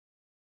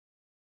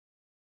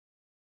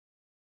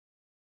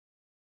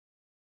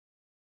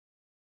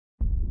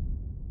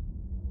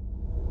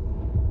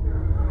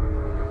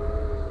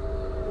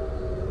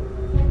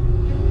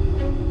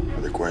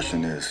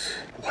question is,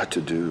 what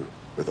to do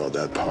with all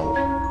that power?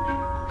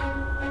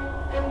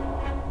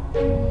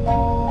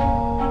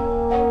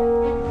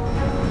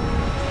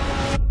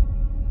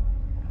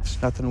 There's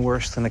nothing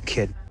worse than a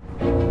kid.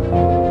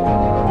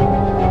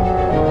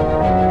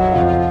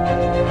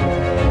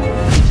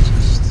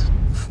 Just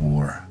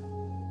before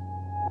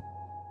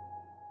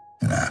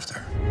and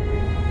after.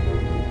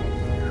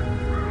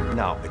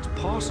 Now, it's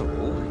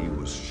possible he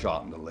was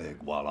shot in the leg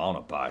while on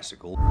a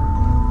bicycle.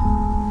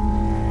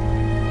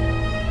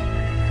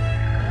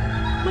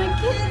 My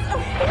kids are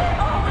here.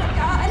 Oh my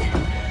God.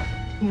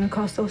 You gonna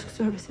call social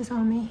services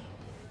on me?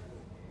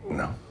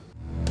 No.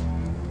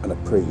 And I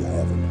pray you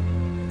haven't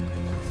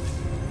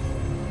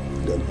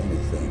done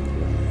anything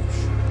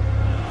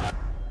rash.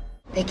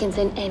 They can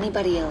send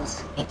anybody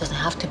else. It doesn't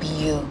have to be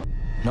you.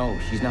 No,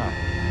 she's not.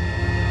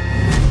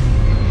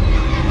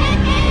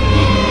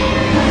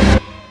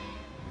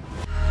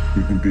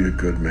 You can be a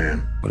good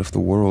man. What if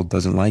the world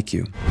doesn't like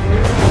you?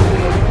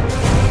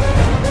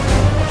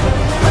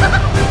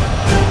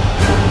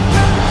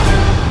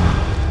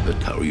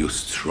 But are you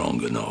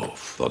strong enough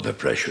for the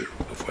pressure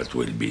of what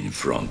will be in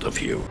front of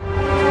you?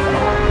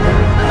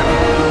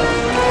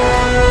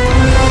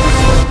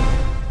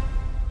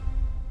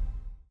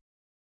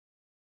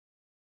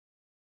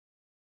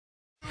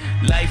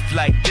 Life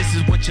like, this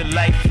is what your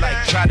life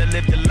like. Try to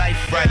live your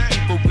life right.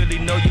 People really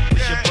know you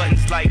push your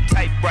buttons like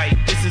type right.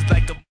 This is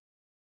like a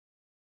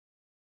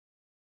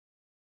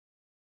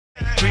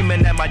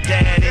dreaming at my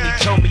dad and he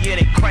told me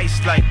it ain't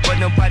Christ-like. But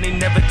nobody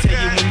never tell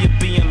you when you're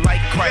being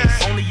like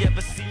Christ. Only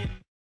ever see